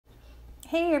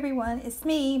Hey everyone, it's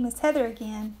me, Miss Heather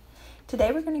again.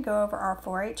 Today we're going to go over our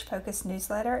 4-H focused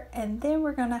newsletter and then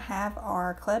we're going to have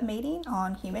our club meeting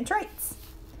on human traits.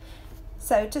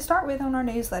 So to start with on our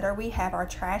newsletter, we have our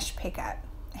trash pickup.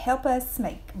 Help us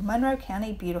make Monroe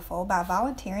County beautiful by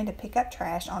volunteering to pick up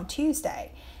trash on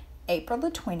Tuesday, April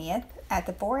the 20th at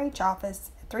the 4-H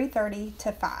office at 3:30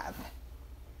 to 5.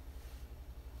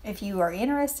 If you are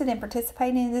interested in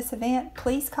participating in this event,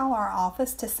 please call our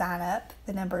office to sign up.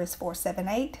 The number is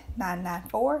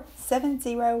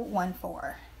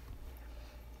 478-994-7014.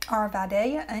 Our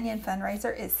Vidalia Onion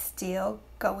fundraiser is still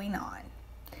going on.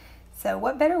 So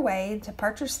what better way to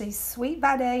purchase these sweet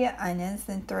Vidalia onions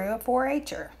than through a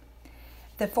 4-H'er?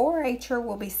 The 4-H'er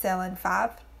will be selling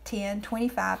 5, 10,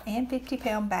 25, and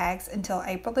 50-pound bags until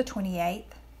April the 28th.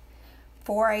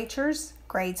 4-H'ers,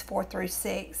 grades 4 through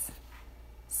 6,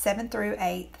 7th through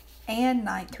 8th, and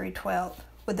 9th through 12th,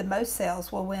 with the most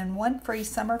sales will win one free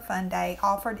Summer Fun Day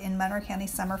offered in Monroe County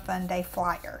Summer Fun Day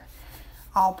flyer.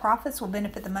 All profits will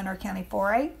benefit the Monroe County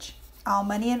 4-H. All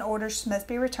money and orders must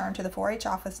be returned to the 4-H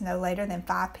office no later than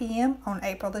 5 p.m. on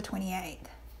April the 28th.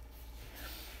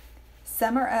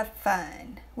 Summer of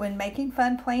Fun. When making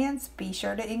fun plans, be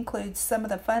sure to include some of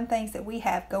the fun things that we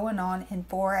have going on in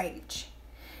 4-H.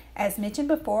 As mentioned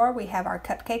before, we have our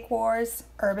Cupcake Wars,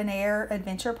 Urban Air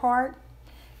Adventure Park,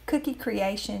 Cookie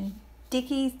Creation,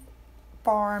 Dickey's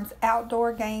Farms,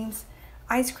 outdoor games,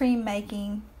 ice cream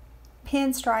making,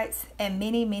 pinstripes, and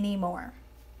many, many more.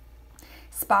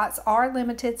 Spots are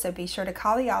limited, so be sure to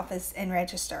call the office and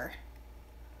register.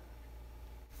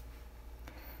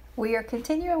 We are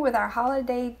continuing with our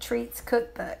Holiday Treats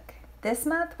Cookbook. This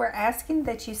month, we're asking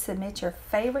that you submit your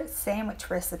favorite sandwich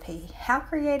recipe. How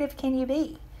creative can you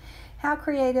be? How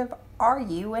creative are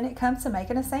you when it comes to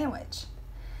making a sandwich?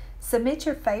 Submit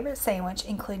your favorite sandwich,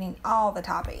 including all the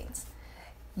toppings.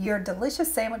 Your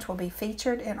delicious sandwich will be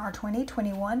featured in our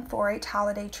 2021 4-H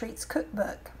Holiday Treats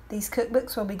Cookbook. These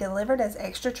cookbooks will be delivered as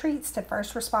extra treats to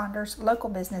first responders,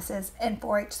 local businesses, and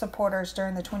 4-H supporters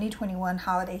during the 2021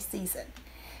 holiday season.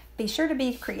 Be sure to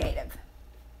be creative.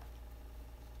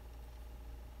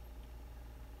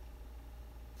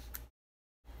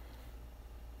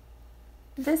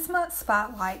 This month's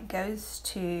spotlight goes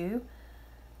to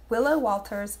Willow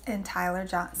Walters and Tyler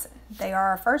Johnson. They are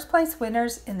our first place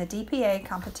winners in the DPA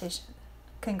competition.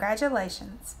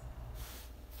 Congratulations.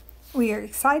 We are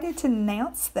excited to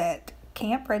announce that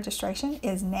camp registration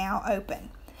is now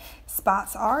open.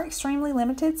 Spots are extremely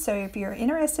limited, so if you're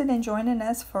interested in joining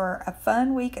us for a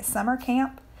fun week at summer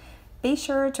camp, be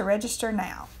sure to register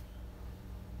now.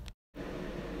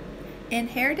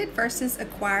 Inherited versus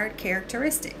acquired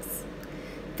characteristics.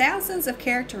 Thousands of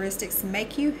characteristics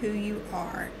make you who you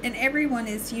are, and everyone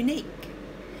is unique.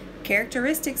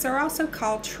 Characteristics are also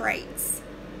called traits.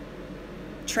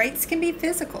 Traits can be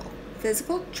physical.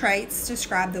 Physical traits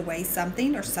describe the way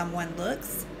something or someone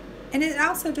looks, and it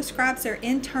also describes their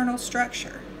internal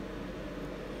structure.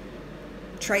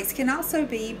 Traits can also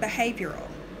be behavioral.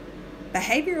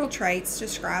 Behavioral traits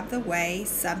describe the way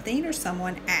something or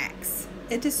someone acts.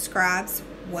 It describes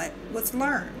what was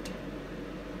learned.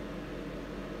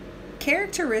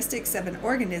 Characteristics of an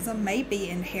organism may be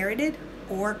inherited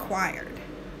or acquired.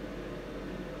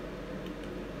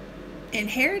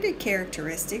 Inherited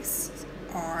characteristics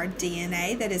are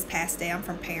DNA that is passed down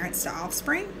from parents to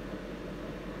offspring.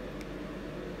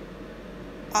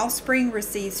 Offspring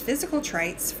receives physical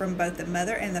traits from both the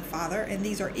mother and the father, and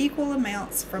these are equal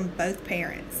amounts from both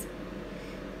parents.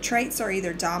 Traits are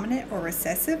either dominant or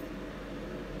recessive.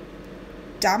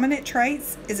 Dominant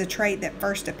traits is a trait that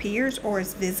first appears or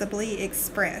is visibly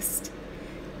expressed.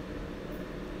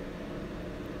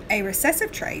 A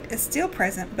recessive trait is still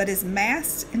present but is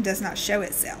masked and does not show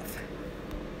itself.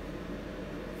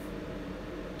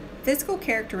 Physical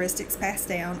characteristics passed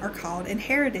down are called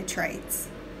inherited traits.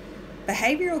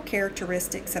 Behavioral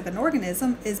characteristics of an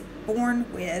organism is born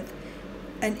with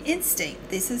an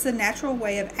instinct. This is a natural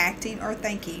way of acting or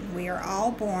thinking. We are all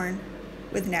born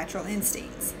with natural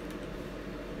instincts.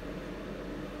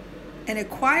 An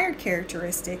acquired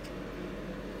characteristic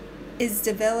is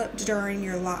developed during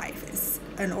your life. It's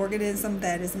an organism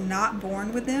that is not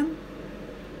born with them.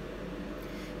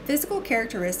 Physical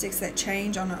characteristics that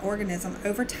change on an organism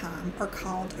over time are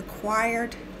called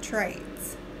acquired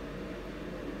traits.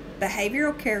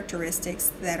 Behavioral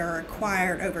characteristics that are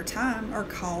acquired over time are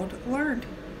called learned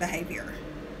behavior.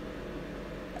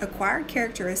 Acquired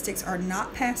characteristics are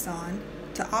not passed on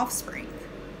to offspring.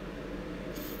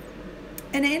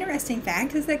 An interesting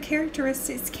fact is that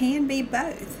characteristics can be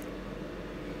both.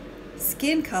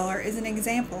 Skin color is an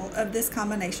example of this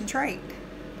combination trait.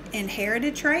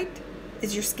 Inherited trait,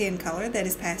 is your skin color that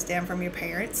is passed down from your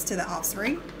parents to the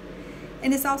offspring.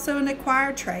 And it's also an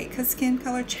acquired trait because skin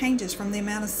color changes from the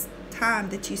amount of time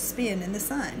that you spend in the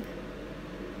sun.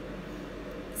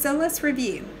 So let's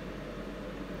review.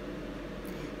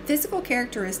 Physical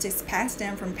characteristics passed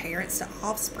down from parents to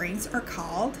offsprings are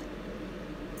called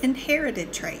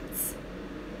inherited traits.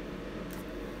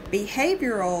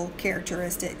 Behavioral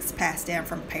characteristics passed down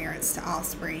from parents to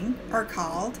offspring are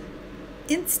called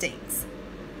instincts.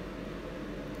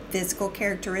 Physical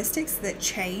characteristics that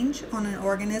change on an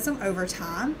organism over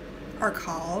time are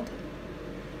called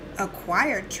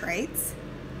acquired traits,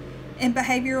 and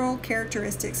behavioral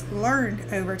characteristics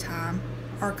learned over time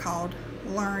are called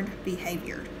learned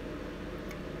behavior.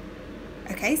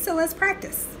 Okay, so let's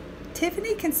practice.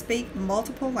 Tiffany can speak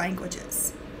multiple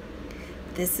languages.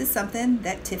 This is something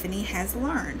that Tiffany has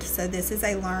learned, so this is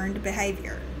a learned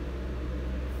behavior.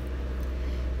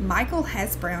 Michael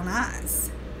has brown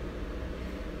eyes.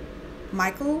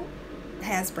 Michael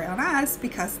has brown eyes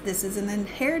because this is an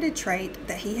inherited trait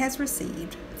that he has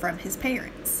received from his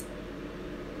parents.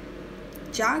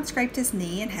 John scraped his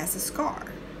knee and has a scar.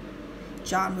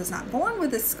 John was not born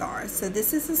with a scar, so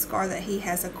this is a scar that he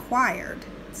has acquired.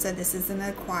 So this is an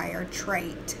acquired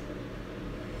trait.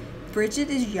 Bridget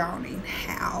is yawning.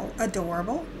 How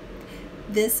adorable.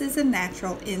 This is a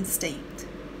natural instinct.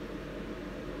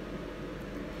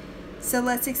 So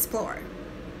let's explore.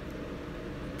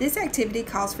 This activity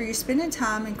calls for you spending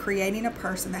time in creating a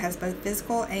person that has both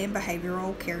physical and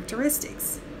behavioral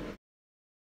characteristics.